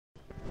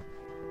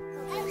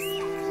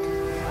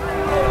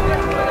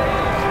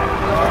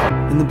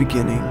the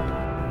beginning,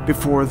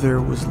 before there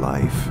was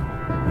life,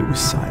 it was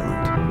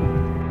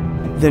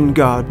silent. Then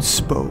God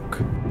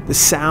spoke. The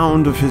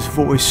sound of his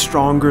voice,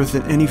 stronger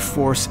than any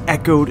force,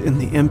 echoed in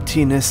the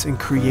emptiness and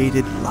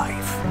created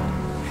life.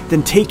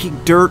 Then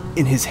taking dirt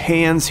in his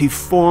hands, he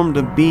formed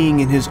a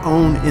being in his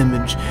own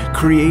image,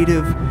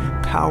 creative,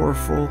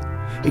 powerful,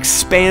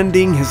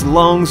 expanding his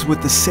lungs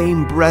with the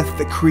same breath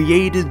that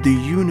created the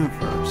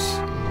universe.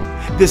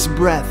 This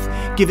breath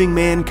giving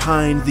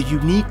mankind the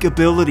unique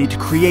ability to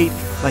create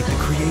like the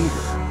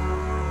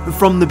Creator.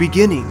 From the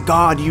beginning,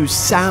 God used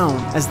sound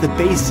as the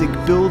basic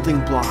building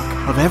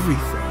block of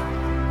everything.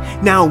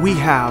 Now we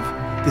have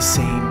the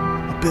same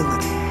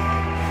ability.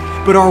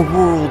 But our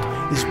world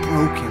is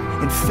broken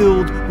and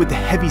filled with the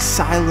heavy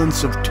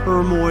silence of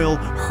turmoil,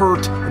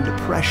 hurt, and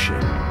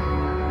depression.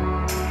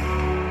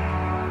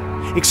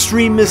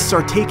 Extremists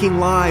are taking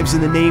lives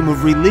in the name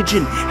of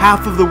religion,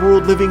 half of the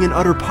world living in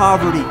utter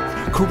poverty,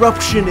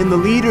 corruption in the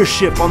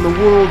leadership on the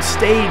world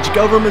stage,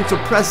 governments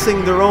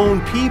oppressing their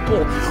own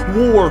people,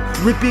 war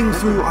ripping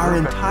through our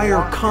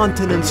entire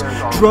continents,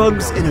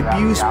 drugs and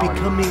abuse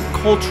becoming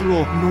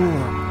cultural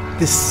norm.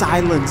 This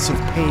silence of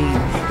pain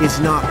is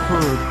not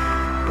heard,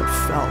 but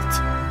felt.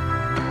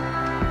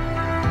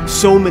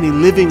 So many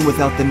living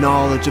without the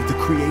knowledge of the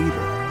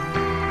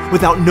Creator,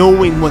 without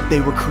knowing what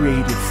they were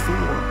created for.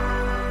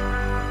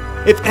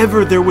 If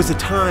ever there was a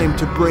time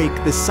to break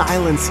the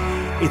silence,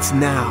 it's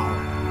now.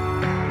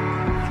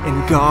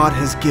 And God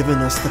has given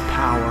us the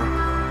power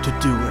to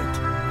do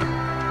it.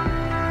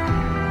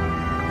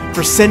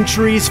 For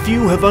centuries,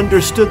 few have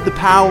understood the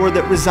power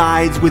that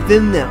resides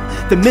within them.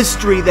 The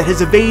mystery that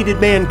has evaded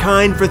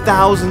mankind for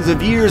thousands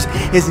of years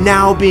is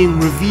now being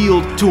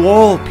revealed to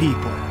all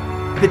people.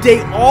 The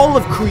day all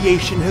of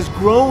creation has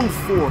groaned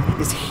for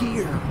is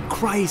here.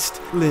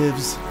 Christ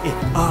lives in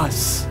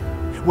us.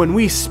 When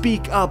we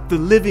speak up, the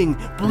living,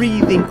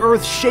 breathing,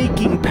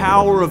 earth-shaking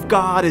power of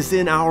God is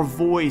in our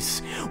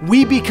voice.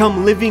 We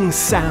become living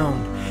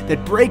sound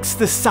that breaks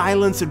the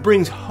silence and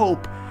brings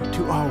hope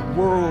to our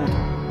world.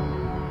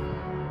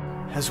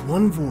 As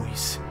one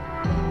voice,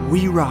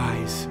 we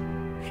rise.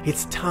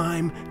 It's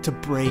time to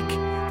break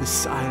the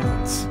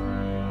silence,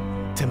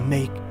 to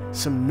make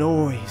some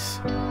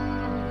noise,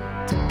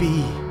 to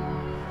be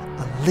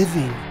a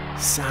living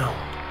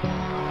sound.